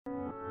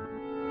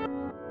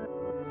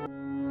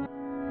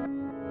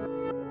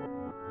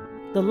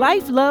The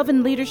Life, Love,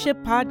 and Leadership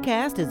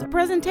podcast is a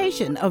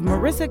presentation of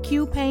Marissa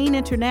Q. Payne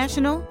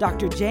International,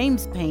 Dr.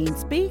 James Payne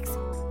Speaks,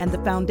 and the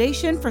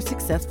Foundation for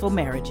Successful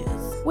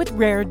Marriages with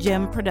Rare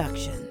Gem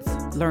Productions.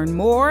 Learn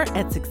more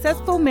at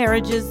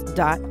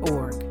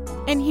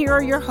successfulmarriages.org. And here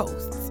are your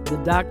hosts, the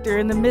Dr.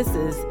 and the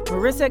Mrs.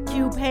 Marissa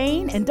Q.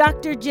 Payne and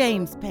Dr.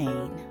 James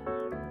Payne.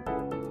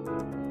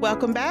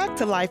 Welcome back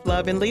to Life,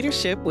 Love, and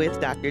Leadership with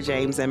Dr.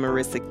 James and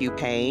Marissa Q.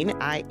 Payne.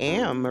 I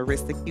am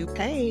Marissa Q.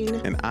 Payne.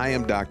 And I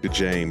am Dr.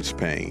 James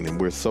Payne, and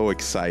we're so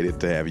excited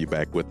to have you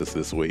back with us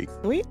this week.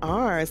 We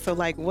are. So,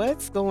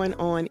 what's going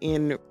on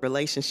in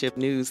relationship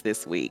news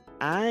this week?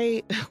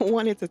 I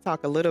wanted to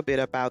talk a little bit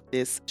about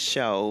this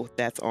show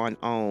that's on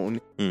OWN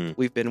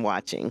we've been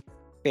watching,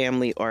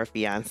 Family or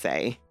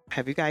Fiancé.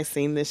 Have you guys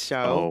seen this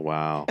show? Oh,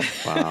 wow.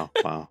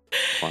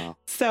 Wow.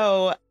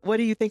 So, what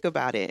do you think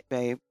about it,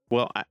 babe?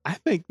 Well, I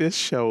think this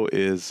show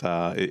is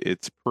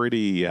it's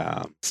pretty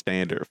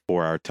standard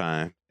for our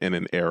time in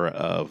an era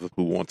of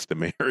Who Wants to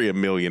Marry a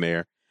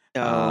Millionaire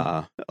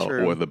or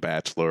The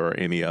Bachelor or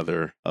any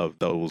other of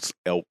those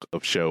ilk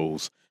of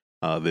shows.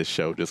 This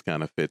show just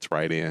kind of fits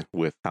right in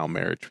with how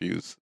marriage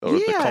views or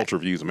the culture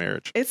views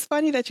marriage. It's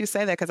funny that you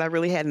say that because I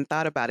really hadn't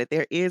thought about it.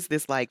 There is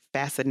this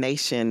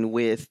fascination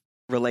with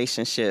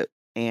relationship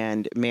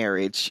and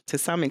marriage to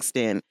some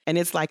extent. And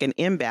it's like an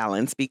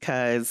imbalance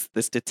because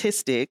the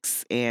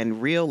statistics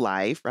and real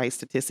life, right?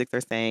 Statistics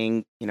are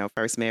saying,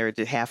 first marriage,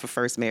 half of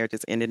first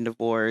marriages end in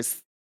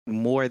divorce,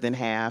 more than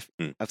half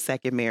of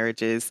second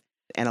marriages.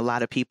 And a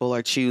lot of people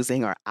are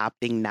choosing or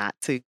opting not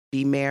to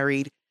be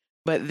married.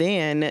 But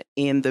then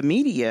in the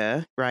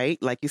media, right,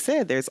 like you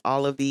said, there's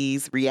all of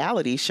these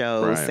reality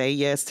shows, Say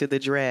Yes to the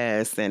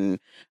Dress, and,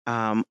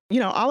 all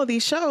of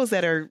these shows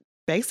that are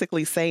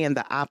basically saying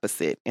the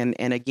opposite. And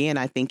again,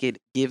 I think it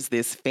gives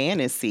this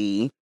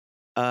fantasy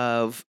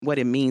of what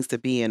it means to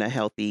be in a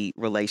healthy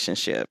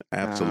relationship.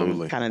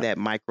 Absolutely. Kind of that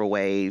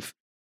microwave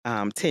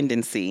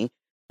tendency.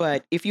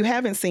 But if you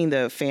haven't seen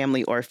the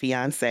Family or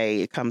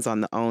Fiancé, it comes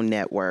on the OWN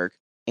network.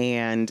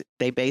 And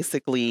they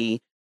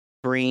basically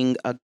bring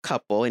a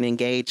couple, an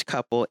engaged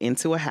couple,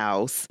 into a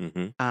house.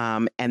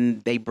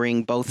 And they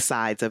bring both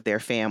sides of their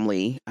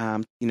family,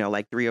 3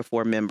 or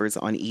 4 members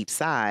on each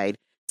side,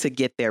 to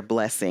get their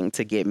blessing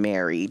to get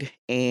married.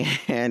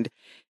 And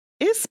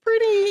it's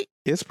pretty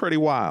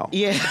wild.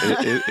 Yeah.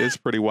 It's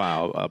pretty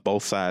wild.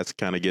 Both sides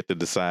kind of get to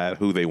decide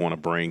who they want to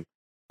bring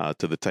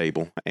to the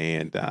table.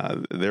 And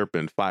there have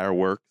been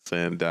fireworks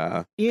and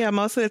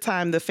most of the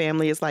time the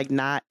family is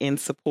not in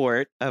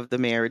support of the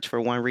marriage for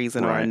one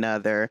reason or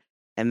another.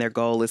 And their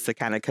goal is to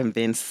kind of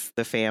convince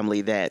the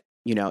family that,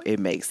 it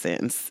makes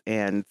sense.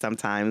 And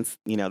sometimes,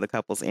 the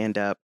couples end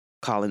up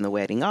calling the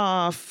wedding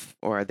off,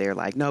 or they're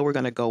like, no, we're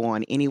going to go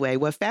on anyway.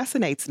 What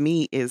fascinates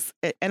me is,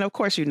 and of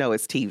course,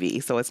 it's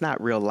TV, so it's not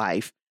real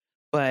life,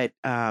 but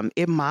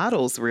it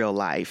models real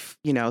life,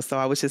 So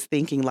I was just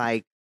thinking,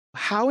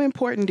 how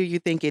important do you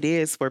think it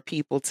is for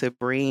people to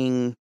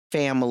bring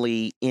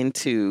family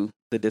into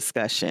the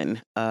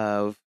discussion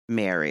of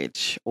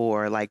marriage?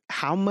 Or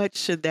how much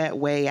should that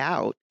weigh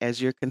out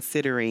as you're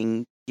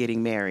considering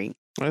getting married?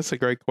 That's a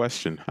great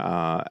question.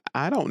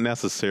 I don't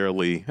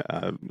necessarily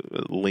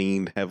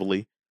lean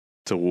heavily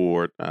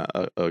toward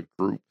a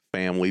group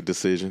family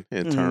decision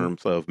in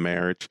terms of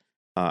marriage.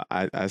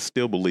 I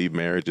still believe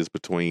marriage is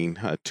between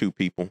 2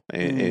 people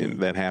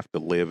and that have to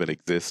live and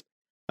exist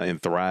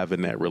and thrive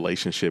in that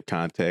relationship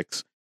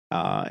context.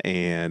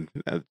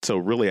 So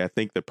really, I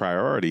think the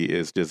priority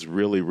is just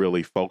really,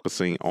 really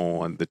focusing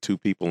on the 2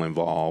 people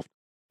involved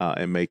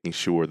and making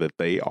sure that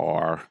they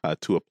are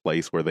to a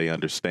place where they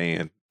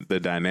understand the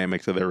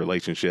dynamics of their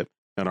relationship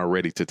and are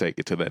ready to take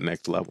it to that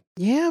next level.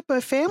 Yeah,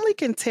 but family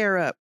can tear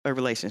up a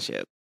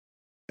relationship.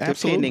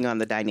 Absolutely. Depending on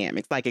the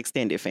dynamics, like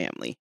extended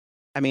family.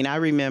 I mean, I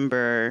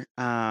remember,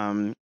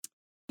 even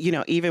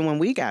when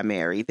we got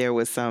married, there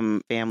was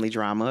some family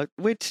drama,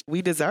 which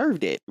we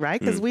deserved it, right?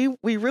 Because we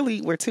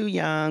really were too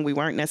young. We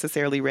weren't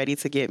necessarily ready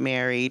to get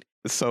married.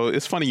 So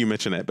it's funny you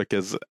mention that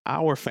because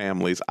our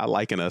families, I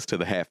liken us to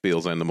the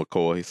Hatfields and the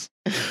McCoys.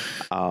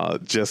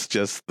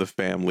 Just the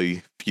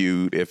family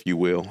feud, if you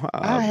will.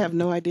 I have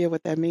no idea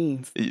what that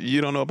means.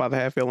 You don't know about the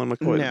Hatfield and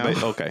McCoy? No.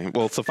 Okay.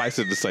 Well, suffice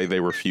it to say they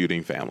were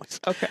feuding families.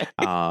 Okay.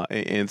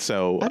 And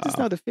so I just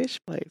know the fish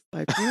place.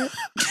 What?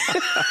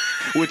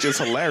 Which is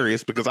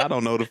hilarious because I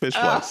don't know the fish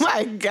place. Oh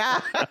my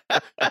God.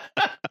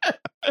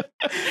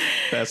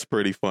 That's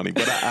pretty funny.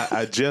 But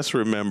I just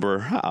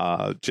remember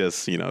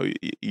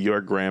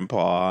your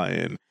grandpa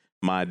and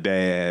my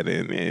dad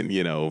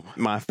and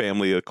my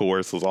family, of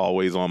course, was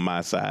always on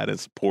my side and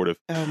supportive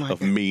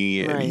of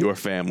me, and your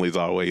family's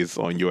always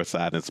on your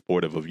side and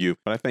supportive of you.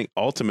 But I think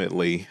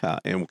ultimately,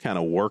 and kind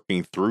of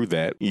working through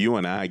that, you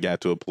and I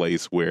got to a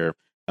place where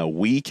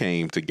we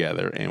came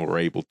together and were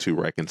able to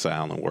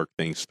reconcile and work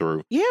things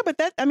through. Yeah, but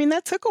that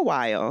took a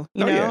while.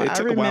 Yeah, it I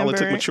took a while. It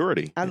took remember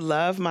maturity. I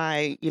love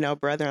my,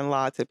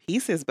 brother-in-law to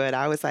pieces, but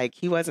I was like,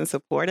 he wasn't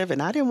supportive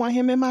and I didn't want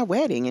him in my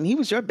wedding and he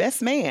was your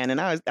best man.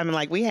 And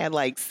like, we had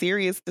like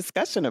serious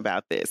discussion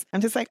about this.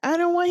 I'm just like, I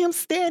don't want him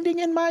standing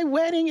in my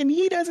wedding and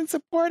he doesn't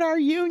support our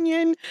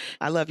union.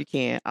 I love you,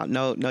 Ken.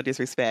 No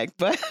disrespect,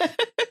 but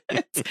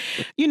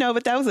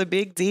but that was a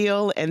big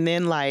deal. And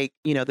then like,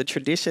 the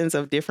traditions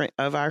of different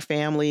of our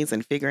families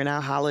and figuring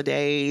out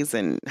holidays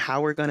and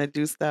how we're going to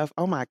do stuff.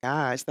 Oh my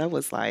gosh, that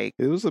was like,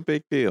 it was a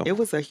big deal. It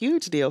was a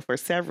huge deal for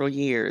several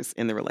years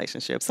in the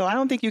relationship. So I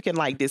don't think you can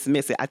like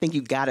dismiss it. I think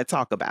you got to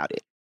talk about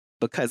it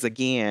because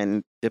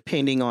again,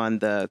 depending on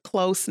the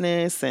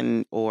closeness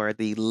or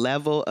the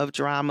level of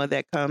drama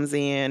that comes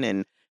in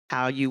and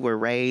how you were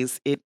raised,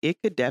 it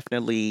could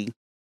definitely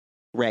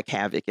wreak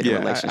havoc in a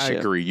relationship. I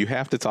agree. You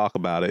have to talk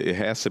about it. It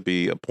has to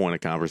be a point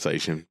of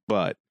conversation.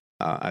 But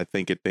I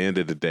think at the end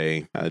of the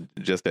day,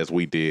 just as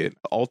we did,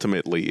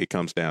 ultimately it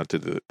comes down to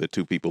the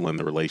two people in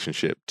the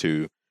relationship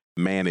to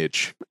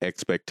manage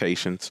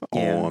expectations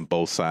on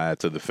both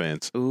sides of the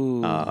fence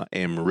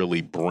and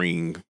really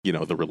bring,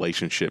 the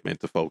relationship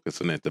into focus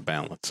and into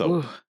balance.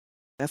 So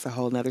that's a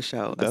whole nother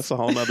show. That's a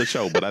whole nother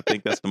show, but I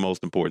think that's the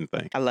most important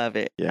thing. I love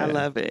it. Yeah. I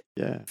love it.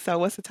 Yeah. So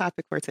what's the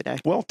topic for today?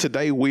 Well,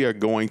 today we are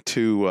going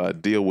to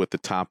deal with the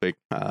topic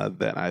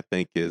that I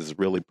think is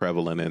really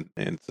prevalent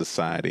in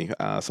society.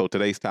 So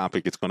today's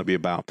topic is going to be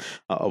about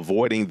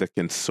avoiding the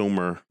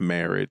consumer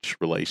marriage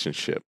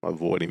relationship.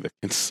 Avoiding the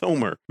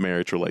consumer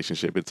marriage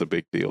relationship. It's a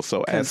big deal.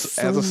 So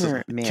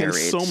consumer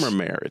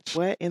marriage.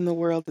 What in the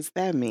world does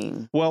that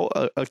mean? Well,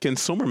 a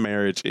consumer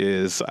marriage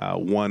is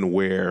one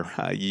where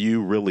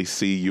you really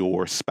see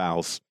your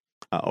spouse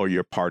or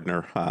your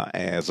partner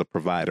as a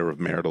provider of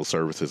marital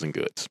services and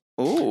goods.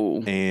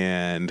 Ooh.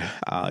 And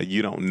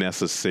you don't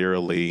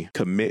necessarily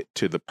commit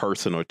to the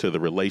person or to the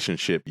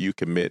relationship. You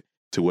commit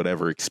to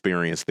whatever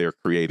experience they're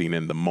creating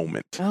in the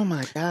moment. Oh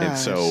my gosh. And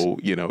so,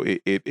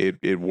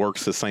 it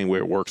works the same way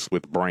it works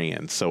with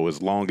brands. So as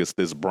long as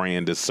this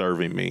brand is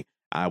serving me,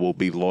 I will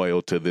be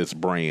loyal to this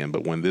brand.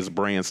 But when this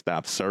brand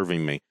stops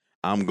serving me,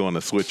 I'm going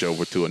to switch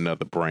over to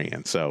another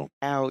brand. So,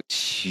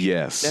 ouch.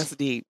 Yes. That's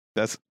deep.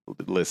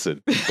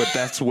 Listen, but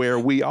that's where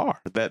we are.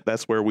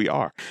 That's where we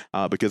are.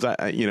 Because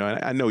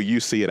I know you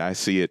see it. I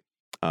see it,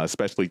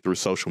 especially through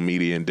social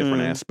media and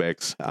different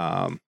aspects.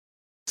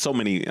 So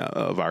many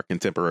of our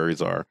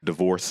contemporaries are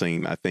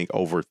divorcing, I think,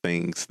 over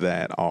things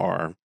that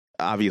are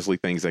obviously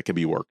things that can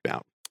be worked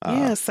out.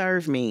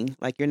 Serve me.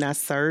 Like you're not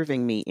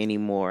serving me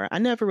anymore. I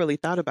never really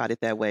thought about it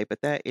that way, but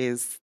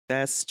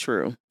that's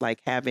true. Like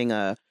having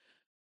a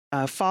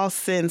false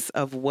sense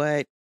of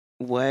what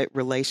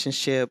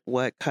relationship,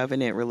 what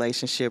covenant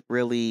relationship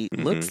really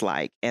looks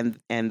like. And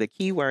the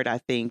key word I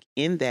think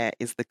in that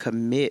is the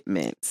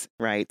commitment,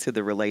 right, to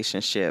the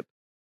relationship.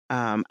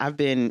 I've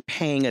been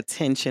paying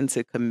attention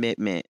to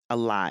commitment a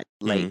lot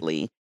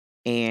lately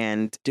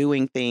and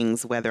doing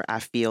things whether I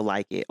feel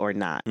like it or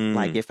not.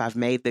 Like if I've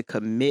made the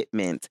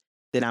commitment,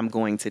 then I'm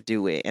going to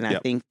do it. And I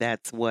think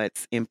that's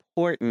what's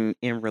important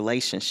in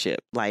relationship.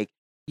 Like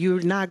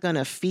you're not going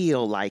to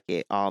feel like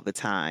it all the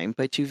time,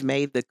 but you've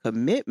made the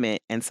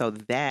commitment. And so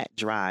that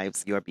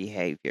drives your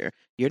behavior.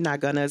 You're not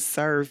going to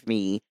serve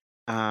me.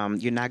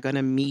 You're not going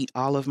to meet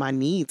all of my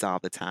needs all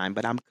the time,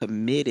 but I'm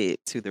committed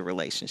to the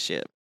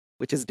relationship,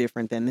 which is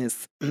different than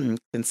this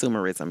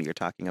consumerism you're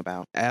talking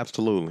about.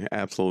 Absolutely.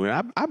 Absolutely.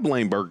 I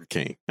blame Burger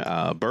King.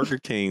 Burger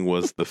King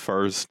was the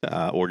first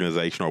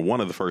organization or one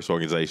of the first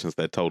organizations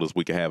that told us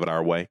we could have it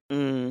our way.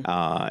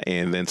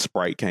 And then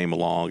Sprite came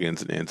along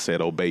and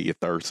said, obey your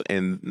thirst.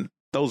 And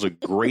those are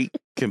great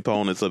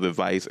components of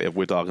advice if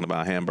we're talking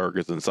about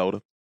hamburgers and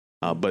soda.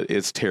 But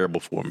it's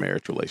terrible for a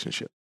marriage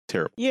relationship.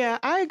 Terrible. Yeah,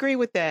 I agree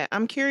with that.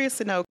 I'm curious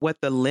to know what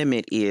the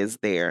limit is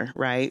there,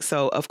 right?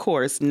 So, of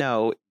course,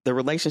 no, the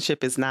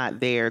relationship is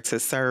not there to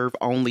serve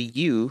only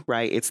you,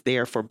 right? It's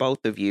there for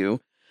both of you.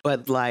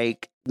 But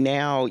like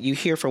now you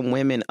hear from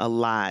women a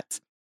lot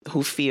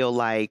who feel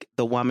like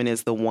the woman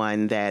is the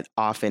one that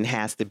often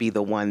has to be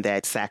the one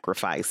that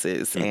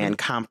sacrifices and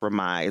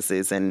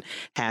compromises and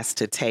has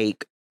to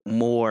take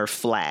more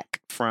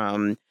flack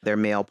from their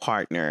male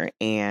partner.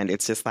 And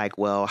it's just like,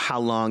 well, how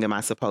long am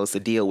I supposed to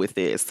deal with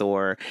this?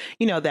 Or,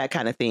 that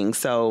kind of thing.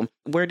 So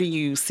where do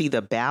you see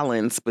the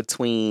balance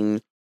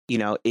between,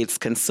 it's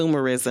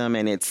consumerism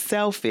and it's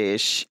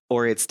selfish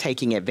or it's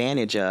taking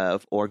advantage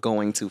of or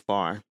going too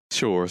far?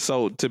 Sure.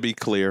 So to be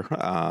clear,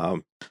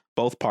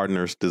 both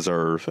partners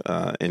deserve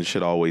and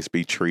should always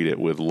be treated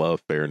with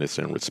love, fairness,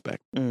 and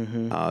respect.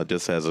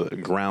 Just as a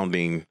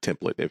grounding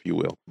template, if you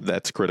will.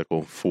 That's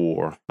critical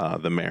for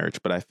the marriage.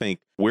 But I think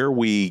where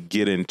we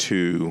get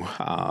into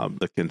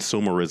the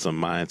consumerism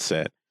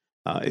mindset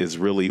is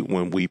really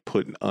when we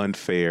put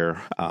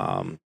unfair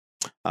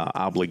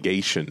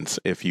obligations,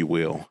 if you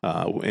will,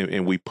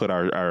 and we put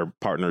our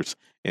partners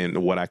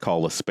in what I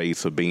call a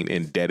space of being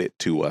indebted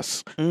to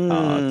us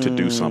to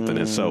do something.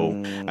 And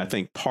so I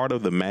think part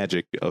of the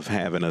magic of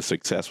having a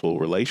successful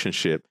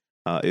relationship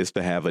is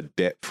to have a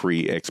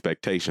debt-free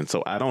expectation.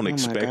 So I don't Oh my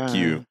expect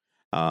you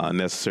God.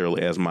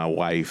 necessarily as my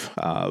wife,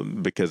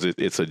 because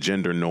it's a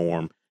gender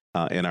norm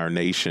in our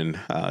nation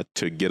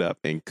to get up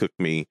and cook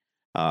me,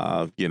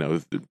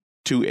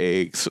 2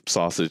 eggs,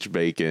 sausage,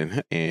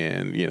 bacon,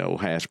 and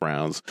hash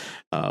browns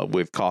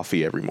with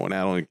coffee every morning.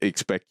 I don't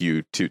expect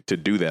you to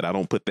do that. I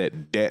don't put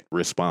that debt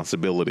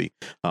responsibility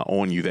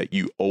on you that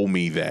you owe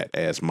me that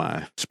as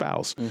my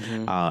spouse.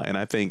 Mm-hmm. And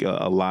I think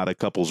a lot of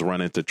couples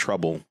run into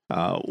trouble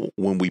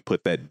when we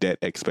put that debt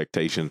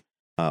expectation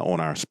on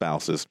our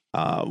spouses,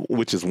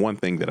 which is one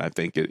thing that I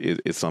think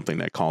is something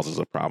that causes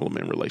a problem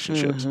in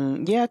relationships.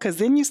 Mm-hmm. Yeah, because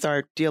then you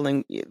start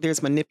dealing.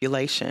 There's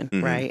manipulation,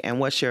 Mhm. right? And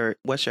what's your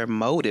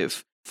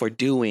motive for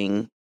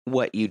doing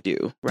what you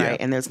do, right? Yeah.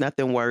 And there's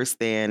nothing worse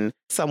than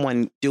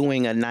someone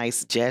doing a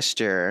nice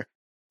gesture,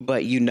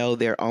 but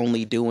they're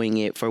only doing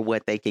it for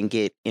what they can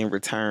get in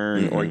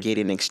return or Mhm. get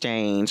in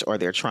exchange, or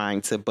they're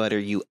trying to butter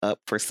you up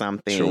for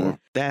something. Sure.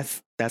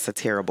 That's a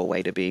terrible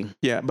way to be.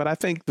 Yeah, but I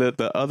think that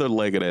the other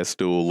leg of that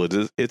stool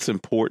is it's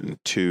important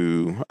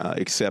to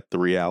accept the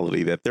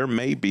reality that there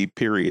may be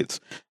periods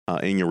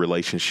in your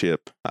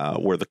relationship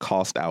where the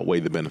cost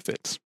outweigh the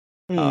benefits.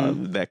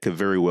 That could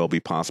very well be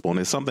possible. And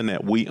it's something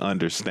that we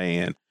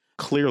understand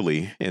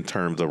clearly in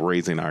terms of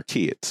raising our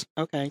kids.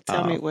 Okay,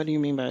 tell me, what do you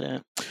mean by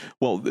that?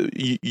 Well,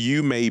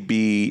 you may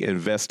be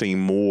investing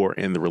more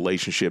in the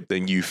relationship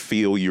than you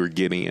feel you're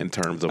getting in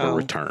terms of a Oh.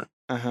 return.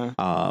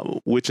 Uh-huh.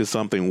 Which is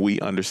something we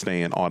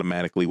understand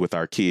automatically with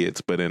our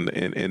kids, but in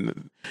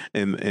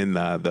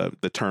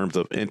the terms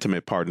of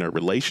intimate partner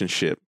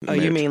relationship. Oh, you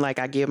marriage- mean like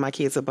I give my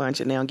kids a bunch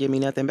and they don't give me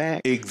nothing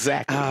back?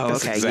 exactly? Oh,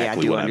 That's okay. exactly Yeah, I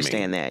do what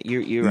understand I mean. that.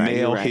 You're right. Nail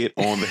You're right. hit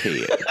on the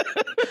head.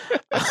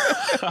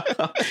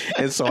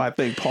 And so I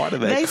think part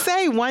of that. They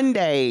say one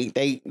day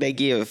they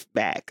give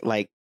back.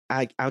 Like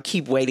I'll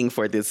keep waiting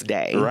for this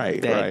day.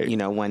 Right, that,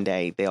 right. one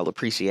day they'll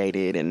appreciate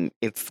it and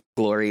it's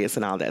glorious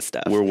and all that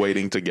stuff. We're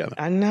waiting together.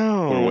 I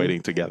know. We're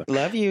waiting together.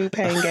 Love you,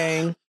 Pain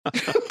Gang.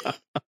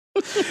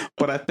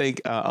 But I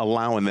think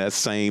allowing that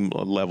same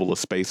level of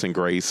space and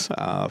grace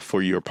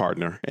for your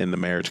partner in the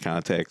marriage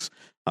context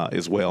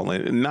as well,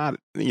 and not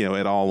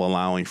at all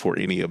allowing for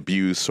any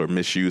abuse or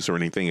misuse or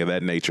anything of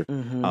that nature,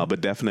 Mhm.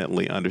 but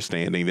definitely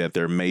understanding that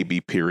there may be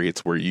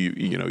periods where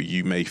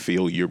you may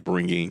feel you're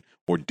bringing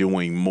or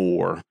doing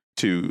more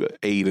to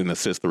aid and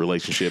assist the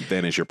relationship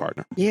than is your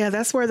partner. Yeah,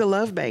 that's where the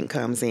love bank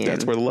comes in.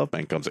 That's where the love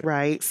bank comes in.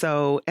 Right.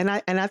 So, and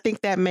I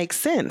think that makes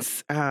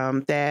sense.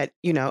 That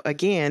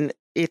again,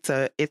 it's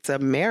a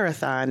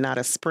marathon, not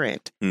a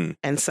sprint. Mm.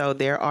 And so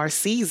there are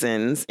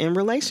seasons in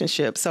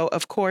relationships. So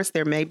of course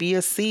there may be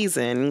a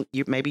season.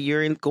 Maybe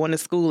you're going to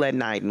school at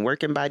night and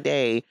working by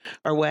day,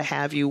 or what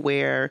have you,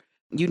 where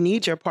you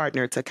need your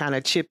partner to kind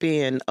of chip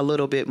in a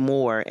little bit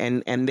more,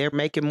 and they're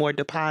making more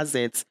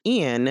deposits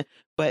in.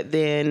 But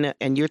then,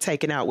 and you're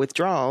taking out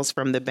withdrawals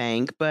from the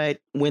bank. But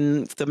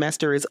when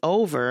semester is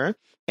over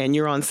and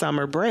you're on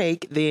summer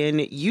break, then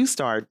you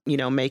start,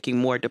 making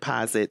more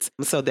deposits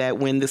so that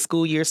when the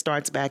school year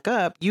starts back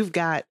up, you've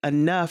got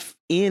enough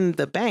in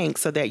the bank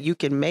so that you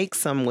can make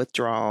some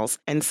withdrawals.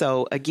 And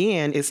so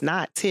again, it's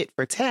not tit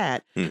for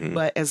tat, Mhm.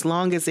 but as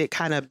long as it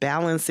kind of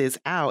balances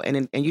out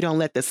and you don't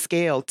let the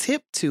scale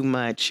tip too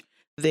much,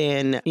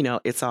 then,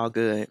 it's all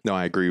good. No,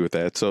 I agree with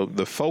that. So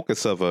the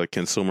focus of a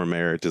consumer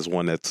marriage is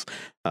one that's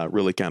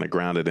really kind of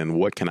grounded in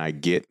what can I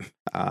get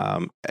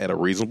at a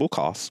reasonable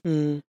cost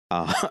Mm.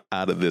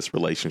 out of this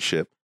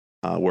relationship,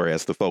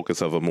 whereas the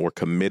focus of a more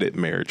committed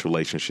marriage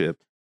relationship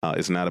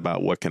is not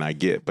about what can I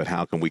get, but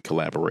how can we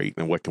collaborate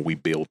and what can we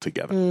build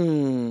together.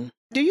 Mm.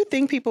 Do you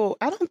think people,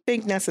 I don't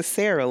think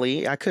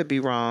necessarily, I could be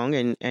wrong,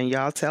 and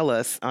y'all tell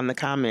us on the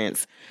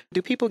comments,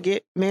 do people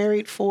get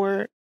married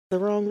for the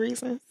wrong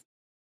reasons?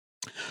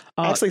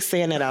 Actually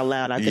saying that out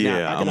loud, I can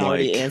I'm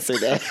already like- answer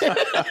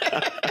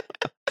that.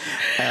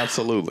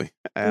 Absolutely.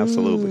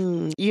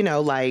 Absolutely.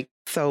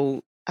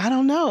 So I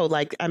don't know.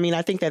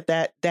 I think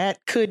that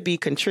could be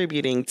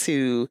contributing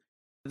to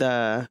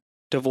the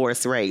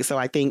divorce rate. So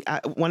I think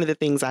one of the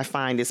things I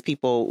find is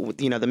people,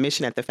 the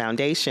mission at the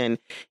foundation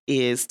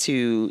is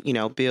to,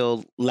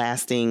 build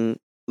lasting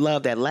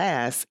love that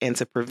lasts and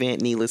to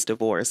prevent needless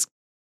divorce.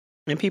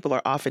 And people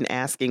are often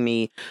asking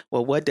me,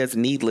 well, what does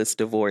needless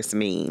divorce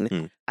mean?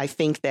 Hmm. I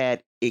think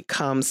that it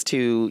comes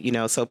to,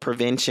 so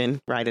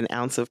prevention, right? An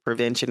ounce of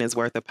prevention is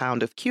worth a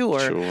pound of cure.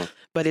 Sure.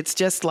 But it's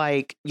just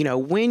like,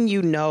 when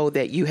you know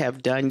that you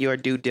have done your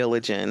due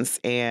diligence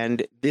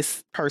and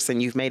this person,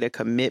 you've made a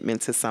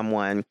commitment to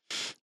someone,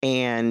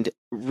 and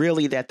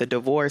really that the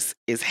divorce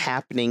is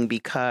happening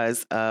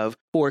because of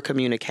poor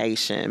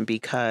communication,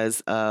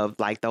 because of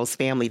like those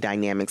family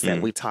dynamics that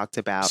we talked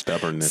about.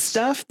 Stubbornness.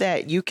 Stuff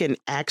that you can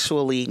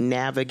actually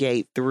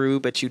navigate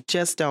through, but you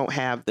just don't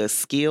have the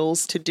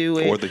skills to do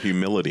it. Or the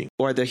humility.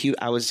 Or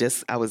I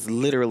was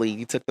literally,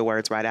 you took the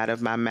words right out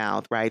of my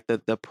mouth, right?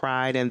 The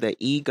pride and the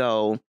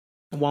ego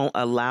won't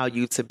allow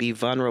you to be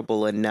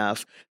vulnerable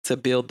enough to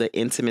build the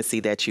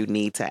intimacy that you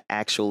need to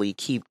actually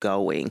keep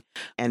going.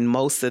 And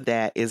most of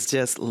that is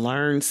just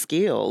learned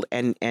skill.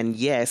 And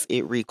yes,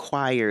 it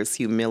requires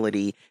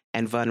humility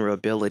and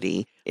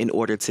vulnerability in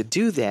order to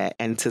do that.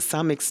 And to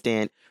some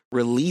extent,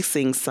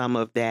 releasing some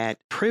of that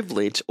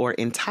privilege or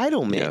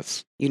entitlement.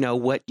 Yes. You know,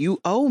 what you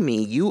owe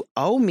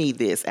me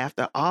this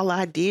after all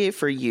I did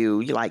for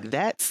you. Like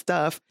that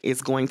stuff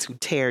is going to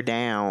tear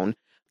down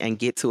and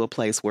get to a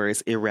place where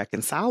it's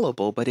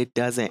irreconcilable, but it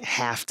doesn't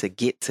have to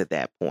get to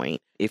that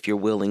point if you're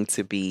willing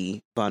to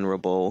be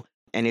vulnerable.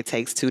 And it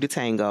takes two to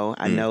tango.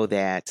 I know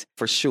that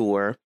for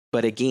sure.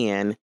 But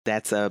again,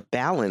 that's a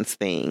balance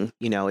thing.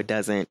 You know, it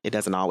doesn't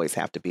always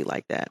have to be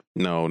like that.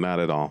 No, not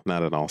at all.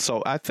 Not at all.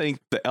 So I think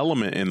the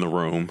element in the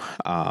room,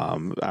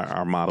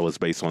 our model is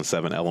based on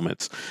 7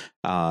 elements,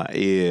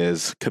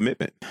 is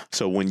commitment.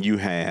 So when you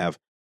have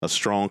a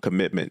strong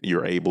commitment,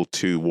 you're able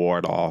to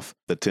ward off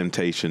the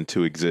temptation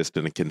to exist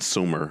in a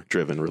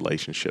consumer-driven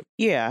relationship.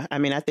 Yeah, I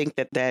mean, I think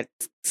that's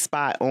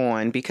spot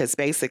on, because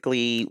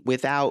basically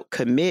without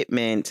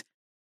commitment,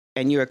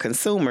 and you're a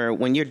consumer,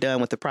 when you're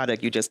done with the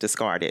product, you just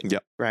discard it.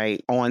 Yep.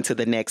 Right? On to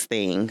the next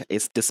thing.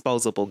 It's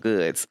disposable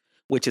goods,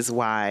 which is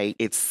why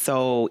it's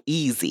so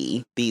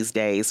easy these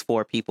days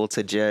for people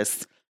to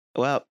just,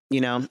 well, you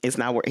know, it's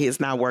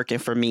not working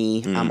for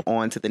me. I'm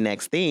on to the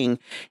next thing.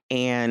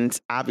 And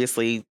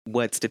obviously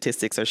what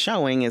statistics are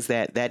showing is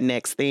that that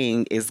next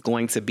thing is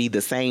going to be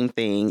the same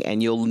thing.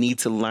 And you'll need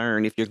to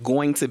learn, if you're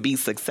going to be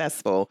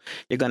successful,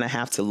 you're going to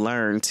have to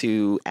learn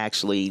to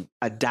actually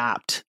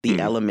adopt the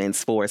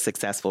elements for a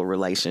successful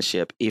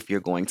relationship if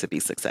you're going to be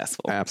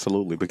successful.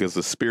 Absolutely, because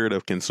the spirit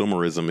of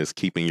consumerism is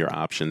keeping your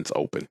options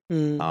open,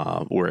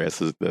 whereas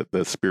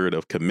the spirit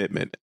of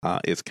commitment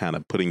is kind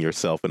of putting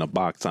yourself in a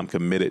box. I'm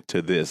committed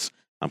to this.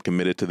 I'm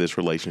committed to this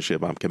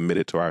relationship. I'm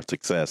committed to our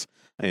success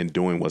and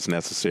doing what's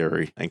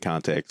necessary in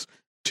context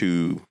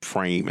to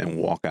frame and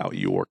walk out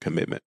your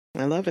commitment.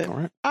 I love it.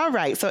 All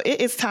right. So it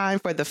is time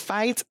for the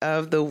fight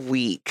of the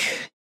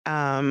week.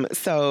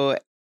 So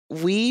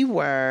we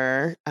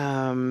were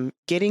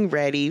getting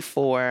ready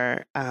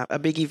for a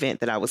big event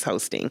that I was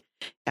hosting.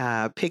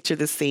 Picture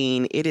the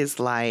scene. It is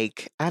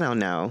like, I don't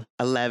know,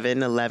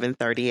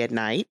 11:30 at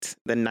night,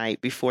 the night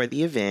before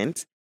the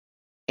event.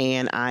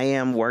 And I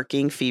am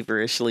working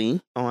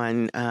feverishly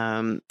on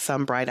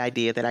some bright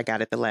idea that I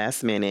got at the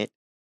last minute.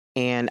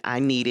 And I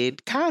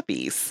needed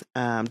copies,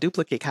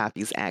 duplicate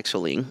copies,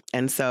 actually.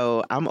 And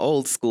so I'm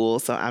old school.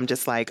 So I'm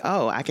just like,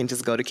 oh, I can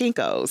just go to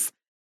Kinko's.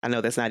 I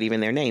know that's not even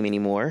their name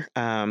anymore.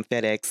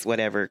 FedEx,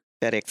 whatever.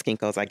 FedEx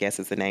Kinko's, I guess,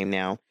 is the name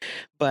now.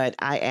 But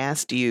I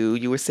asked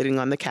you were sitting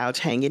on the couch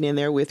hanging in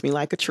there with me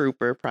like a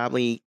trooper,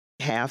 probably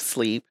half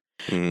asleep.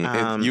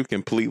 You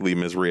completely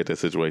misread the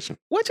situation.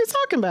 What you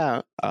talking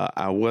about?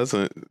 I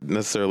wasn't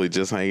necessarily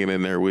just hanging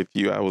in there with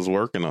you. I was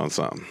working on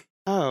something.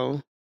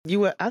 Oh,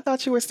 I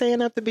thought you were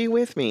staying up to be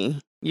with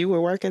me. You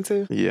were working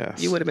too?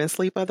 Yes. You would have been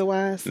asleep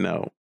otherwise?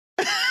 No.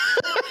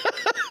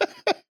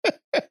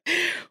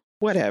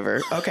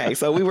 Whatever. Okay,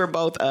 so we were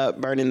both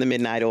up burning the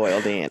midnight oil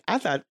then. I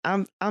thought,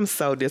 I'm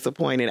so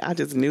disappointed. I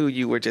just knew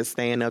you were just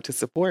staying up to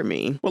support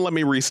me. Well, let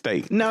me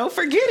restate. No,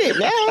 forget it.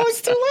 Now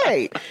it's too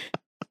late.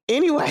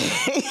 Anyway,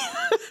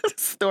 the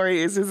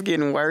story is just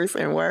getting worse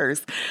and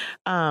worse.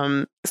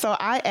 So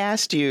I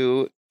asked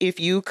you if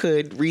you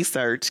could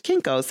research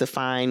Kinko's to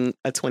find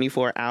a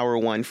 24-hour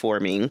one for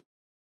me,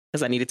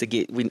 because I needed to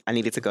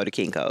go to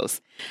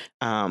Kinko's.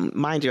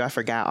 Mind you, I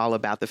forgot all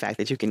about the fact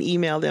that you can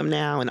email them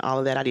now and all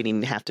of that. I didn't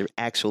even have to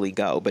actually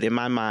go. But in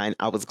my mind,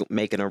 I was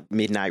making a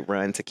midnight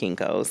run to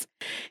Kinko's.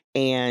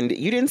 And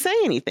you didn't say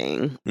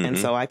anything. And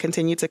so I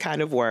continued to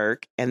kind of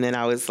work. And then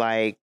I was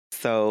like,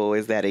 so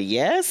is that a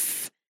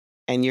yes?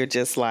 And you're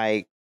just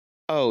like,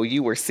 oh,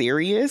 you were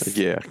serious?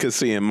 Yeah, because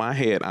see, in my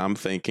head, I'm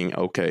thinking,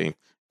 okay,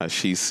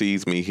 she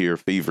sees me here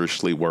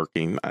feverishly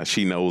working.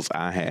 She knows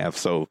I have.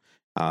 So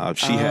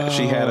she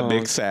had a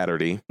big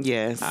Saturday.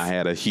 Yes. I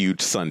had a huge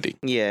Sunday.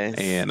 Yes.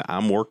 And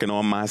I'm working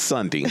on my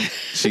Sunday.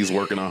 She's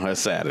working on her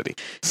Saturday.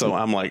 So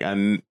I'm like,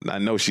 I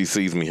know she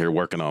sees me here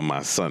working on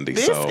my Sunday.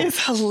 This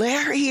is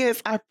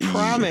hilarious. I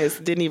promise.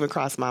 Didn't even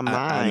cross my mind.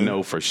 I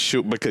know for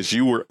sure, because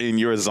you were in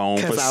your zone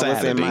for Saturday. I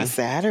was in my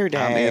Saturday.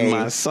 I'm in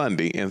my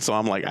Sunday. And so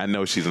I'm like, I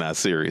know she's not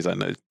serious. I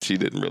know she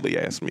didn't really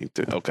ask me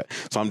to. Okay.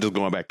 So I'm just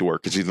going back to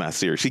work because she's not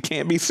serious. She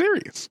can't be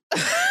serious.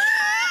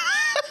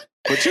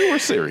 But you were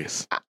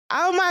serious.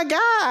 Oh my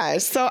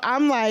gosh. So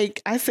I'm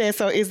like, I said,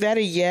 so is that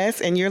a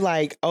yes? And you're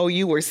like, oh,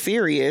 you were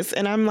serious.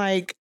 And I'm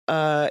like,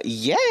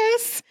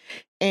 yes.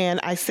 And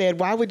I said,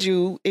 why would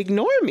you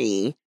ignore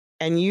me?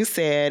 And you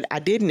said, I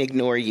didn't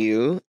ignore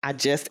you. I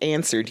just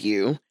answered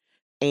you.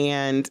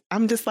 And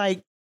I'm just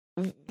like,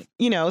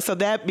 so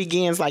that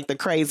begins like the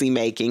crazy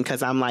making,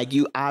 because I'm like,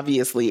 you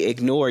obviously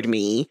ignored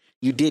me.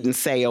 You didn't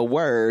say a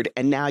word.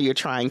 And now you're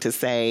trying to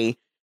say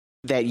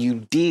that you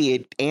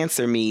did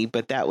answer me,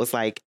 but that was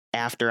like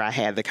after I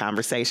had the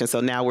conversation. So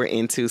now we're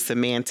into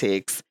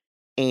semantics.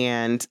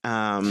 And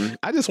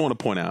I just want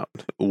to point out,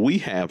 we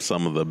have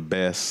some of the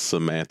best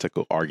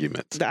semantical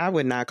arguments. I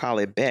would not call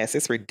it best.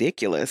 It's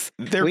ridiculous.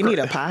 We need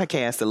a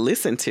podcast to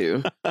listen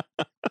to.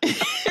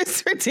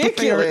 It's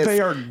ridiculous.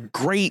 They are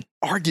great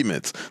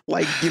arguments.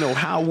 Like,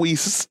 how we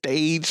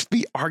stage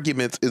the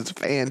arguments is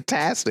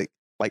fantastic.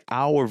 Like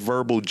our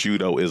verbal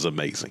judo is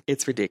amazing.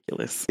 It's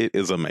ridiculous. It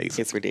is amazing.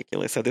 It's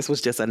ridiculous. So this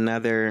was just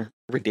another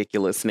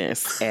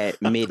ridiculousness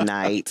at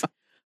midnight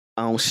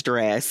on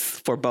stress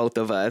for both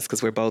of us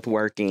because we're both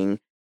working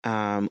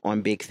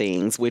on big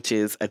things, which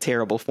is a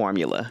terrible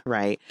formula,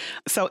 right?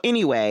 So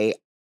anyway,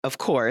 of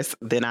course,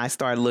 then I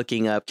started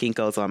looking up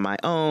Kinko's on my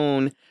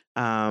own.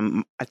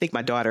 I think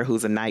my daughter,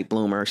 who's a night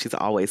bloomer, she's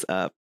always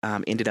up,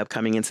 ended up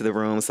coming into the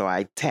room. So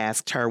I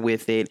tasked her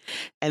with it.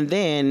 And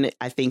then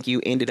I think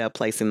you ended up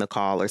placing the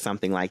call or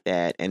something like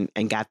that and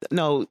got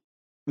no,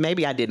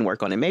 maybe I didn't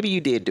work on it. Maybe you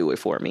did do it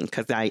for me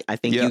because I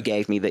think you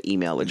gave me the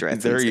email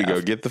address. There you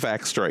go. Get the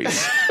facts straight.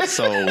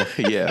 So,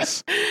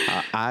 yes,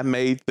 I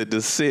made the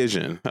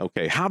decision.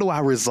 Okay, how do I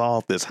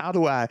resolve this? How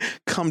do I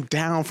come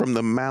down from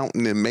the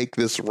mountain and make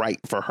this right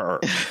for her?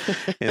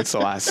 And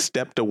so I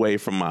stepped away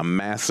from my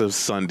massive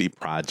Sunday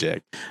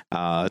project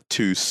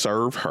to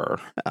serve her.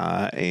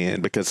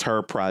 And because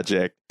her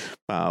project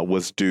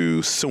was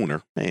due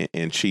sooner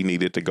and she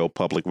needed to go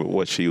public with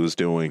what she was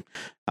doing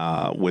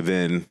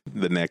within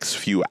the next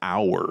few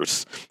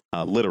hours,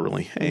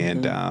 literally.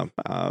 And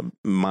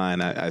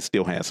mine, I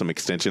still had some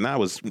extension. I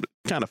was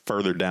kind of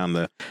further down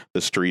the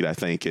street, I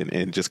think,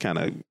 and just kind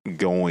of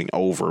going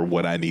over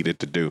what I needed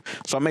to do.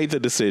 So I made the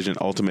decision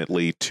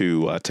ultimately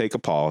to take a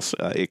pause.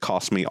 It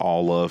cost me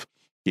all of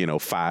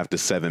 5 to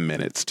 7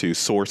 minutes to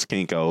source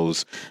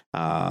Kinko's,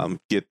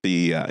 get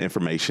the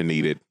information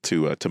needed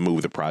to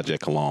move the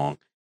project along.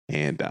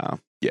 And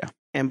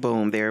And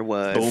boom, there it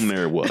was. Boom,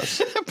 there it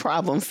was.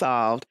 Problem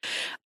solved.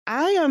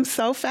 I am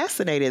so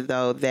fascinated,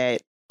 though,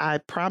 that I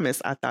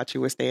promise I thought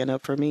you were staying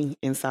up for me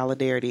in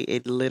solidarity.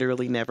 It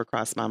literally never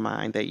crossed my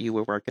mind that you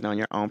were working on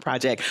your own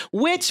project,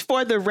 which,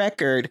 for the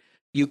record,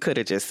 you could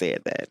have just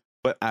said that.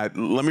 But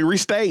let me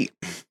restate.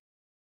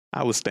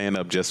 I was staying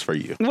up just for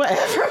you.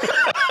 Whatever.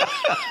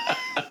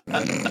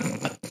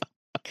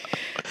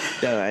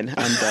 Done.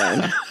 I'm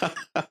done.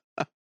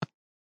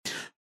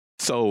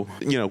 So,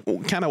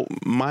 kind of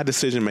my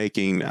decision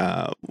making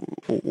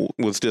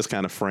was just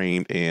kind of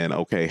framed in,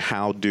 okay,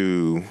 how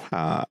do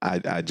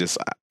I just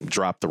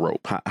drop the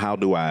rope? How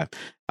do I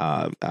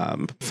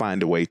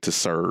find a way to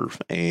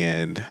serve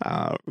and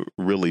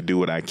really do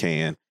what I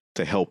can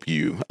to help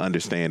you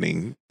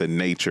understanding the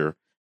nature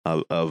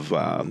of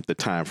the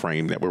time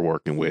frame that we're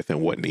working with and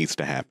what needs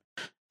to happen.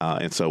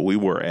 And so we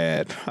were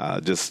at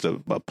just a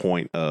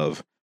point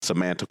of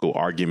semantical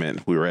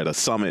argument. We were at a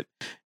summit,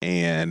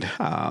 and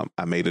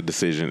I made a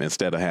decision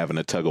instead of having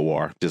a tug of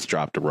war, just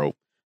drop the rope.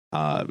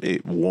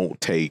 It won't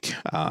take.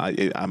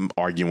 I'm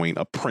arguing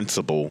a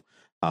principle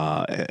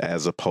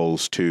as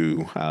opposed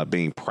to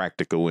being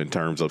practical in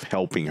terms of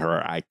helping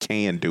her. I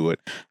can do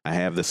it. I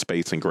have the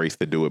space and grace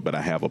to do it, but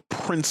I have a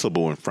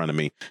principle in front of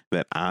me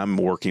that I'm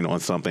working on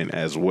something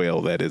as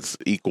well that is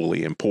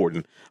equally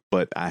important,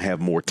 but I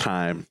have more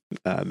time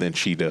than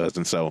she does.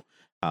 And so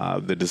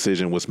the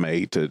decision was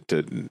made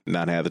to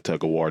not have the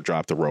tug of war,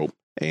 drop the rope,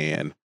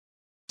 and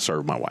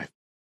serve my wife.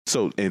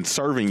 So, and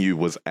serving you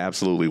was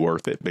absolutely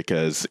worth it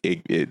because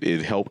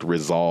it helped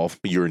resolve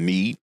your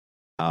need,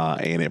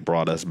 and it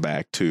brought us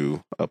back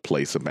to a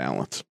place of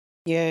balance.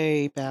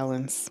 Yay,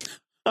 balance.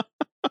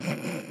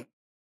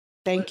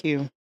 Thank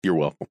you. You're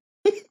welcome.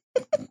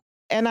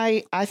 And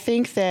I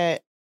think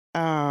that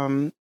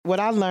what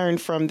I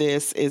learned from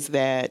this is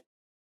that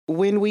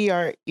when we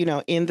are,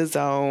 in the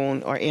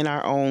zone or in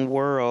our own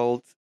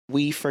world,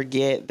 we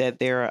forget that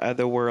there are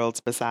other worlds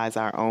besides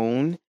our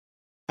own,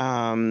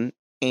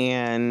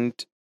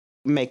 and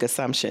make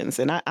assumptions.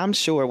 And I'm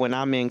sure when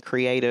I'm in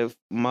creative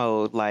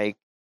mode,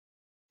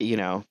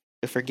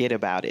 forget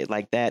about it.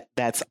 Like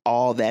that's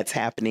all that's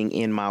happening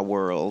in my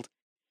world.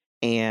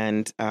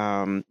 And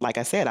like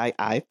I said,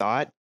 I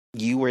thought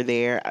you were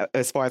there.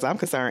 As far as I'm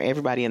concerned,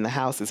 everybody in the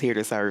house is here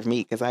to serve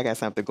me because I got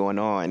something going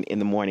on in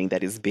the morning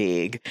that is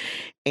big.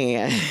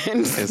 And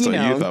so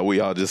you thought we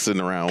all just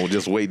sitting around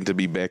just waiting to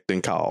be becked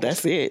and called.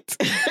 That's it.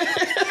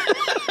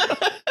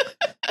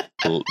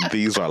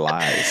 These are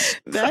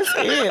lies. That's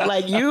it.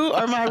 Like you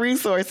are my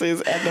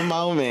resources at the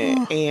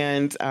moment.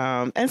 And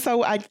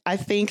so I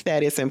think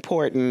that it's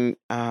important,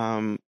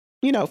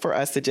 for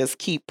us to just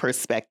keep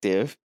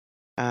perspective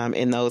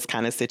in those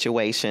kind of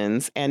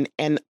situations and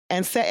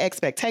set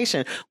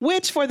expectation,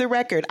 which for the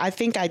record, I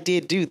think I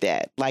did do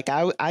that. Like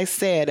I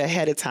said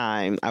ahead of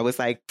time, I was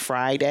like,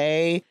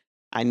 Friday,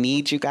 I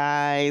need you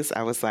guys.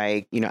 I was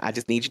like, I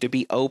just need you to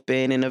be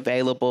open and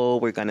available.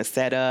 We're going to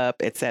set up,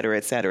 et cetera,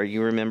 et cetera.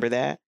 You remember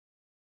that?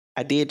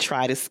 I did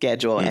try to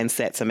schedule and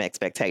set some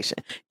expectation.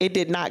 It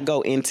did not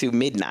go into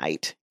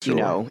midnight,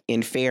 Sure.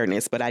 In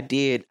fairness, but I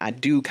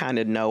do kind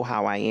of know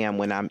how I am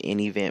when I'm in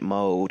event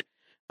mode.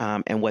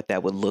 And what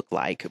that would look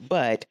like.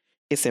 But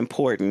it's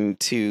important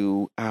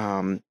to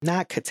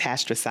not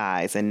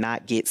catastrophize and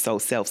not get so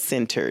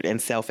self-centered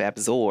and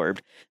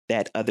self-absorbed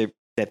that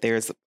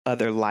there's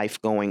other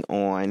life going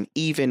on,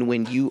 even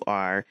when you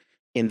are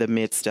in the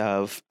midst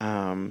of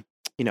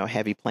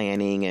heavy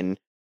planning and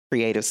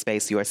creative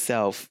space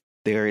yourself.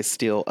 There is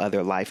still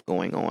other life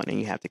going on, and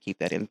you have to keep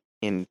that in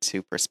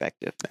into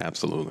perspective.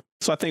 Absolutely.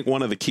 So I think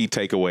one of the key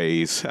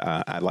takeaways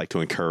I'd like to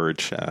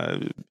encourage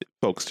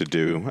folks to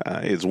do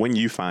is when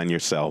you find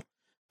yourself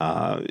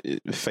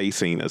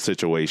facing a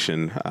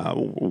situation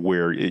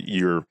where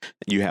you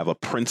have a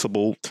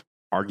principled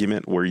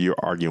argument, where you're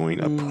arguing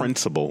a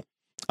principle,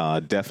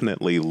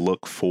 definitely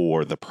look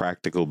for the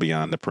practical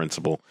beyond the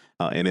principle.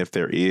 And if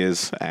there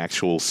is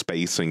actual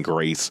space and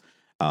grace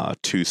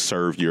to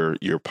serve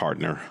your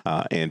partner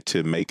and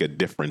to make a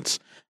difference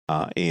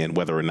in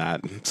whether or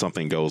not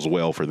something goes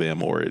well for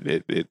them or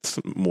it's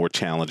more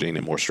challenging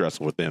and more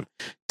stressful for them,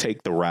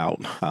 take the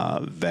route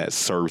that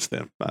serves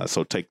them.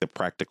 So take the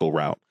practical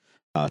route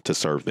to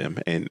serve them.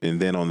 And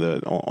then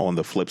on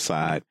the flip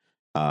side,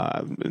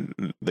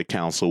 the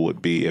counsel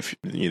would be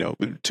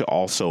to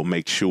also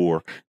make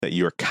sure that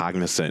you're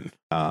cognizant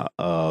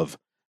of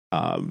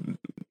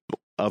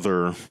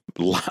other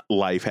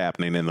life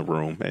happening in the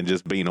room and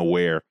just being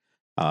aware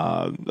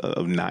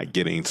of not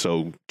getting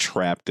so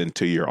trapped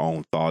into your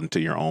own thought, into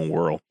your own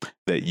world,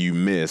 that you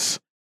miss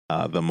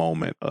the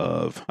moment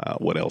of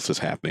what else is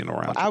happening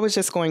around you. I was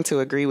just going to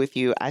agree with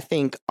you. I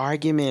think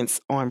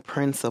arguments on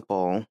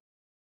principle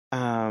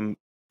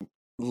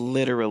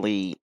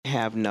literally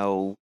have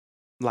no,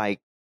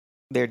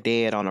 they're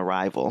dead on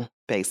arrival,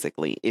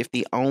 basically. If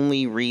the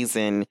only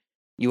reason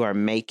you are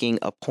making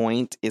a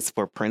point is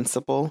for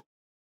principle,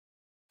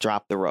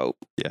 drop the rope.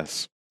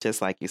 Yes.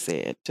 Just like you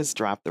said, just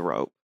drop the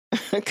rope.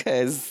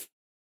 Because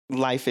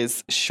life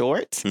is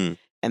short and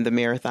the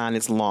marathon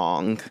is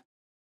long.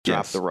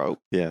 Drop the rope.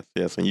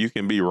 Yes. And you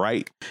can be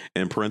right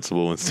in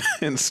principle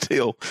and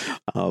still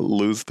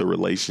lose the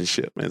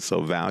relationship. And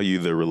so value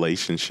the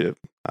relationship,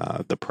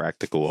 the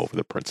practical over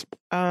the principle.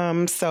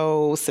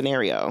 So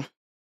scenario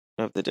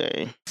of the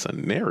day.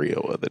 Scenario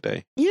of the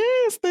day.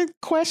 Yes, the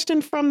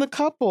question from the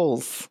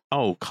couples.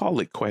 Oh, call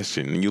it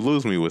question. You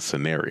lose me with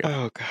scenario.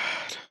 Oh,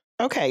 God.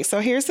 Okay, so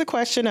here's the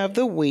question of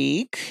the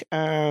week.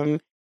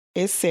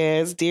 It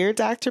says, Dear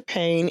Dr.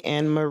 Payne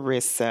and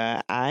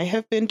Marissa, I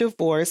have been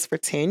divorced for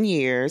 10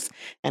 years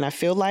and I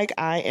feel like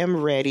I am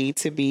ready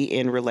to be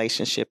in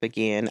relationship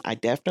again. I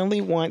definitely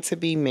want to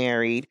be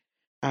married.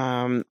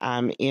 I'm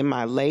in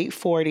my late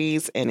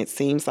 40s and it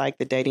seems like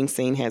the dating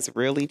scene has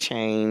really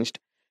changed.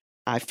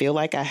 I feel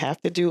like I have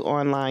to do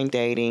online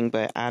dating,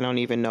 but I don't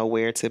even know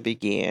where to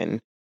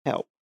begin.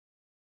 Help.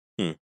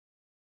 It's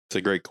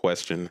a great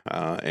question.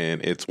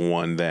 And it's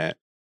one that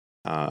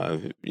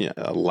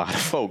a lot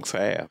of folks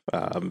have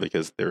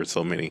because there are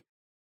so many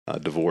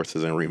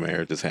divorces and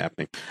remarriages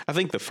happening. I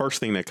think the first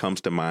thing that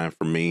comes to mind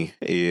for me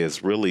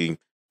is really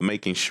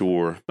making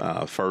sure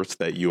first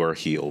that you are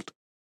healed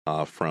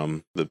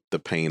from the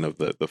pain of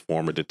the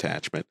former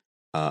detachment,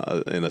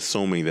 and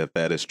assuming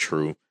that is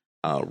true,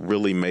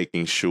 really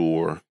making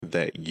sure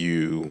that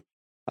you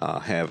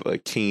have a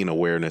keen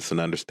awareness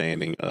and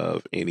understanding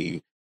of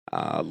any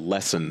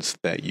lessons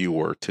that you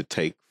were to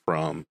take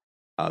from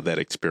that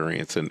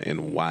experience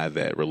and why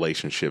that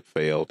relationship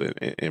failed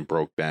and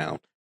broke down,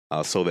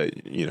 so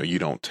that you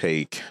don't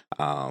take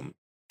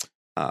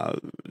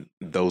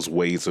those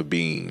ways of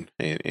being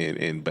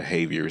and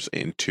behaviors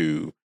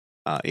into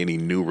any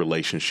new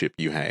relationship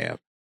you have.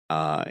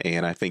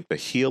 And I think the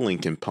healing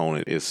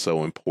component is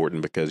so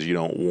important because you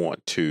don't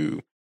want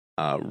to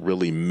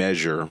really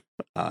measure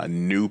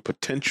new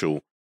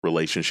potential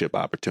relationship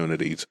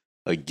opportunities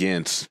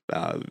against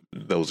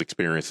those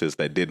experiences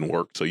that didn't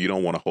work. So you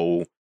don't want to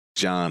hold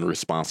John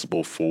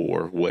responsible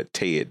for what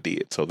Ted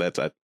did. So that's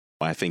why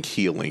I think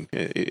healing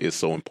is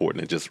so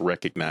important, and just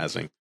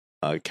recognizing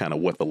kind of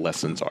what the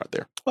lessons are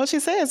there. Well,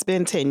 she said it's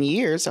been 10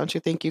 years. Don't you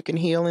think you can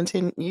heal in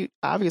 10 years?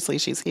 Obviously,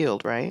 she's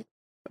healed, right?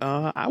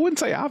 I wouldn't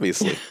say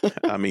obviously.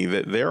 I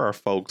mean, there are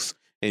folks,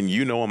 and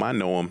them, I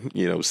know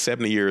them,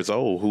 70 years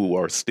old who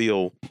are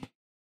still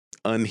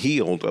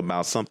unhealed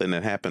about something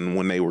that happened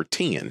when they were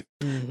 10.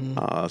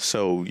 Mm-hmm.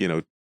 So,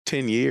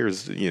 10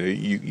 years,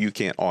 you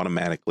can't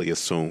automatically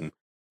assume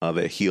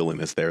that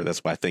healing is there. That's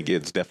why I think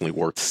it's definitely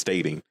worth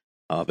stating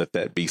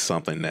that be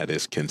something that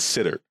is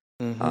considered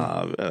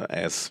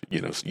as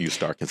you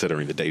start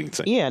considering the dating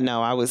scene. Yeah,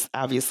 no, I was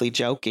obviously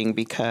joking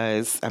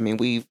because I mean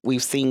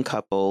we've seen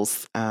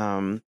couples,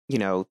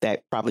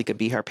 that probably could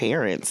be her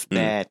parents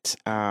that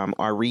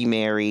are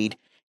remarried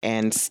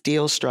and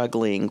still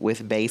struggling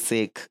with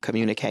basic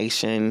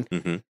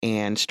communication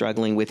and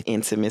struggling with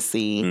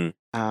intimacy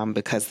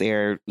because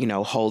they're,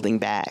 holding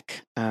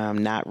back,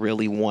 not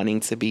really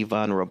wanting to be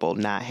vulnerable,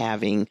 not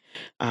having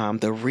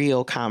the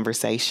real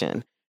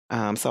conversation.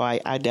 So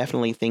I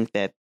definitely think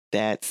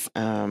that's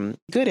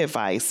good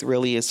advice.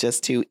 Really is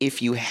just to,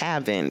 if you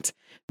haven't,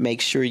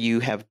 make sure you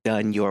have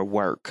done your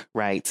work,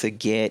 right?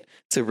 To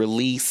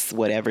release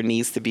whatever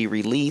needs to be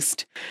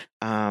released,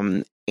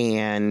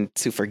 and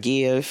to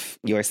forgive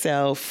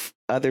yourself,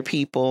 other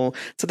people,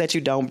 so that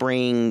you don't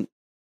bring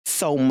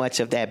so much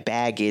of that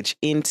baggage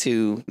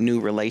into new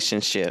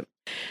relationship.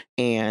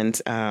 And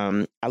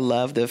I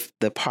love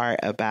the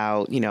part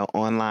about,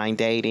 online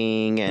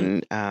dating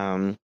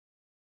and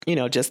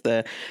just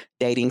the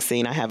dating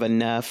scene. I have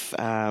enough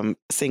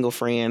single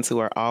friends who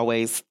are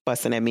always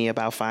fussing at me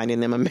about finding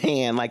them a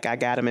man, like I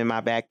got him in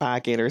my back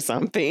pocket or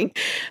something.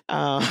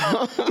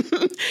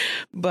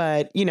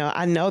 But,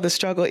 I know the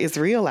struggle is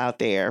real out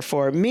there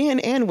for men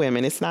and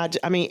women. It's not,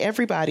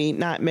 everybody,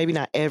 maybe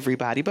not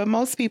everybody, but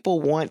most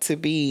people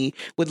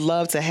would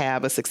love to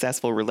have a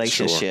successful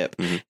relationship.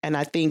 Sure. Mm-hmm. And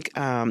I think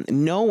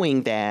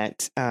knowing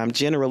that,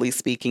 generally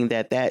speaking,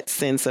 that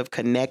sense of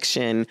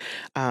connection,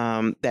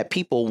 that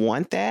people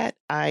want that,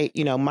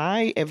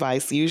 my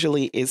advice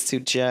usually is to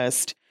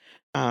just,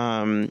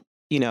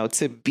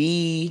 to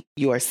be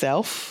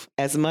yourself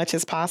as much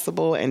as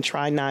possible and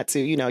try not to,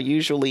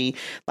 usually,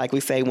 like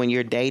we say, when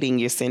you're dating,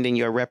 you're sending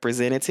your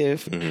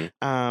representative.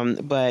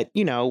 Mm-hmm. But,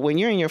 when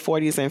you're in your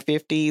 40s and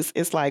 50s,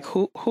 it's like,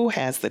 who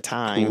has the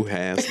time? Who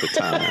has the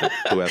time?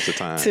 Who has the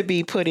time? To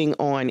be putting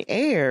on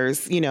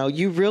airs,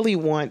 you really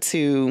want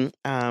to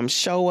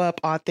show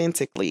up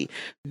authentically,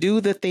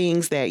 do the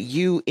things that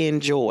you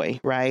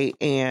enjoy, right?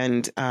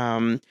 And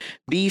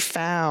be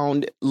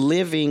found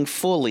living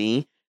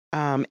fully.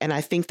 And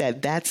I think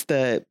that that's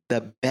the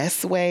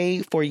best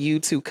way for you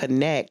to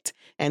connect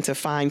and to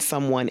find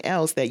someone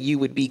else that you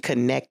would be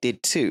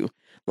connected to.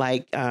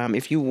 Like,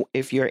 if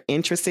you're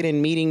interested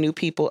in meeting new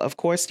people, of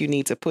course you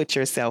need to put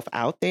yourself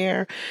out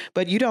there,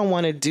 but you don't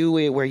want to do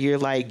it where you're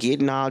like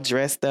getting all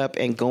dressed up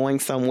and going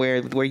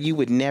somewhere where you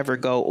would never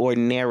go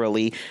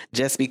ordinarily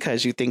just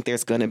because you think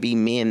there's going to be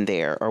men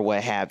there or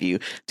what have you.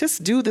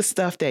 Just do the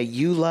stuff that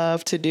you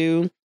love to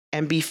do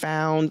and be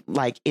found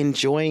like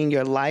enjoying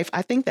your life.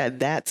 I think that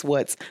that's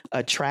what's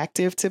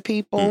attractive to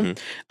people.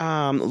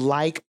 Mm-hmm.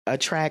 Like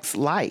attracts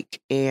like,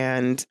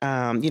 and,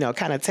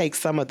 kind of take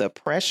some of the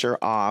pressure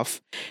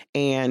off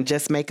and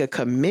just make a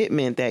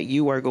commitment that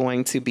you are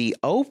going to be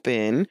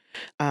open,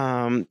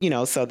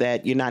 so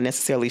that you're not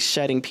necessarily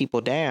shutting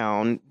people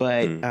down,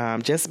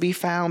 but just be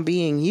found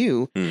being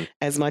you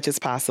as much as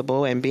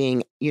possible and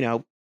being,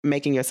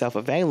 making yourself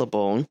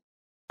available.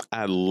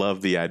 I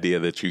love the idea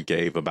that you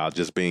gave about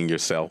just being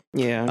yourself.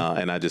 Yeah.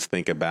 And I just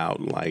think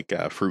about like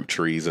fruit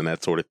trees and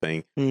that sort of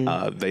thing.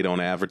 They don't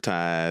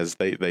advertise.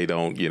 They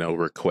don't,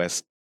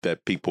 request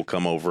that people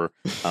come over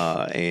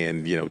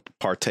and,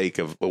 partake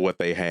of what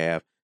they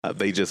have.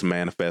 They just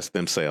manifest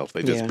themselves.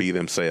 They just be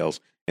themselves.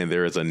 And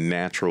there is a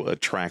natural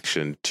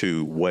attraction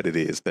to what it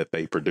is that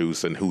they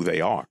produce and who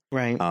they are.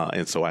 Right.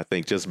 And so I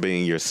think just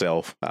being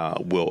yourself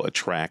will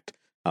attract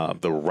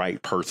the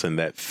right person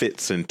that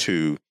fits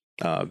into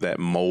that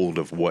mold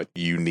of what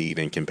you need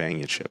in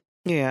companionship.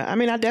 Yeah.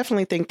 I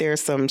definitely think there's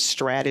some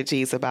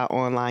strategies about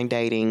online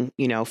dating,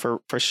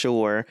 for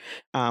sure,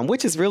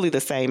 which is really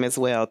the same as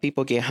well.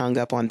 People get hung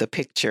up on the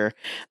picture,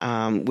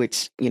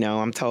 which,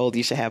 I'm told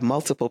you should have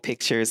multiple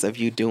pictures of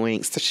you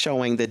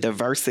showing the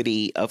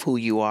diversity of who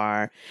you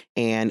are.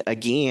 And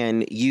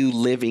again, you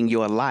living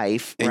your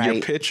life. And right?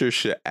 Your picture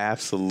should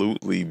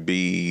absolutely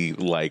be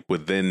like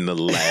within the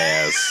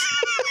last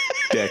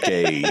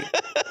decade.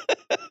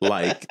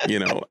 Like,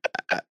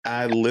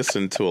 I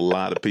listen to a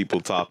lot of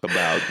people talk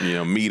about,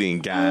 meeting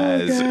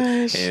guys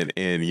and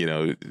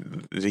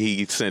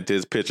he sent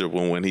his picture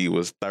when he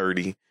was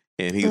 30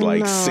 and he's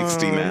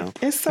 60 now.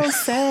 It's so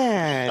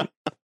sad.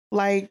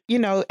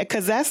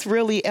 Because that's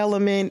really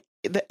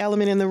the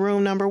element in the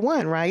room, number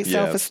one, right? Yes.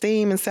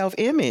 Self-esteem and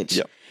self-image.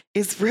 Yep.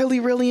 It's really,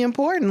 really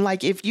important.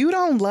 Like, if you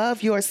don't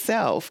love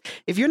yourself,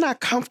 if you're not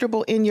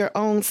comfortable in your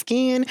own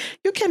skin,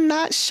 you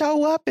cannot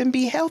show up and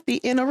be healthy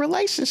in a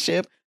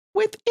relationship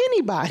with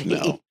anybody.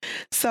 No.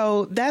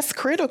 So that's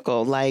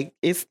critical. Like,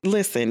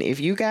 listen, if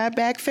you got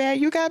back fat,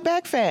 you got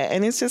back fat.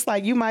 And it's just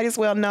like, you might as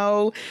well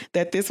know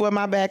that this is what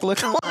my back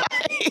looks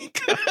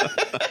like.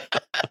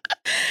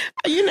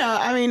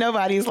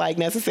 Nobody's like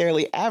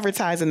necessarily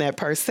advertising that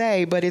per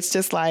se, but it's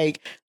just like,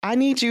 I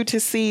need you to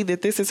see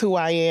that this is who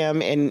I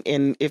am.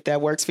 And if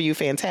that works for you,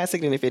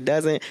 fantastic. And if it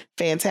doesn't,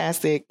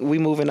 fantastic. We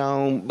moving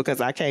on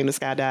because I came to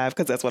skydive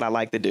because that's what I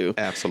like to do.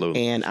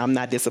 Absolutely. And I'm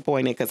not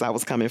disappointed because I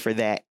was coming for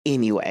that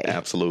anyway.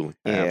 Absolutely.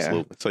 Yeah.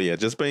 Absolutely. So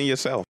just being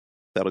yourself.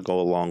 That'll go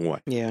a long way.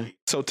 Yeah.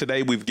 So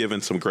today we've given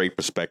some great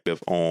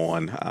perspective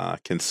on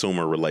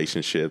consumer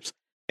relationships,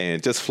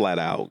 and just flat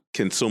out,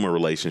 consumer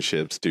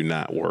relationships do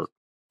not work.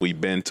 We've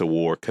been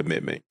toward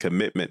commitment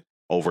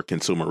over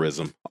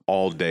consumerism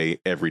all day,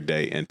 every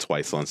day, and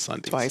twice on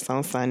Sundays. Twice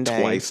on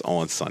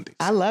Sundays.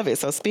 I love it.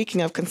 So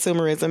speaking of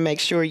consumerism, make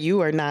sure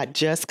you are not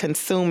just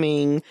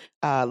consuming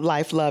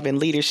Life, Love, and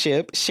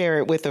Leadership. Share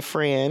it with a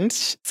friend.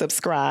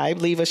 Subscribe.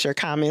 Leave us your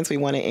comments. We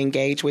want to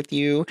engage with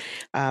you.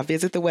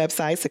 Visit the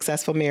website,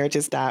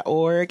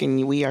 successfulmarriages.org,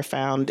 and we are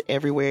found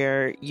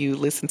everywhere you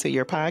listen to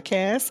your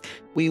podcast.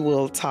 We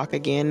will talk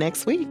again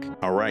next week.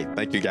 All right.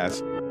 Thank you,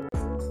 guys.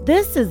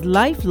 This is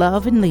Life,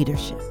 Love, and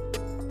Leadership.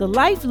 The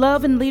Life,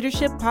 Love, and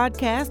Leadership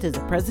podcast is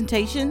a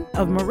presentation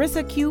of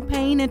Marissa Q.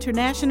 Payne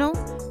International,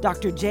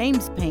 Dr.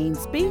 James Payne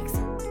Speaks,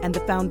 and the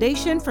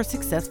Foundation for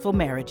Successful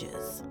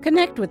Marriages.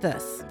 Connect with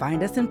us.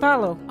 Find us and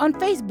follow on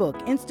Facebook,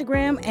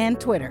 Instagram, and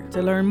Twitter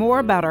to learn more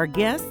about our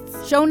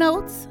guests, show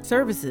notes,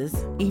 services,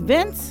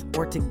 events,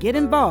 or to get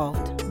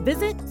involved.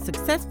 visit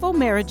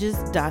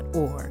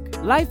successfulmarriages.org.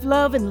 Life,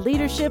 Love, and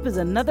Leadership is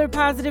another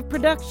positive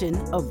production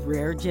of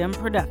Rare Gem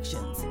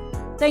Productions.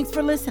 Thanks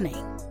for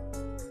listening.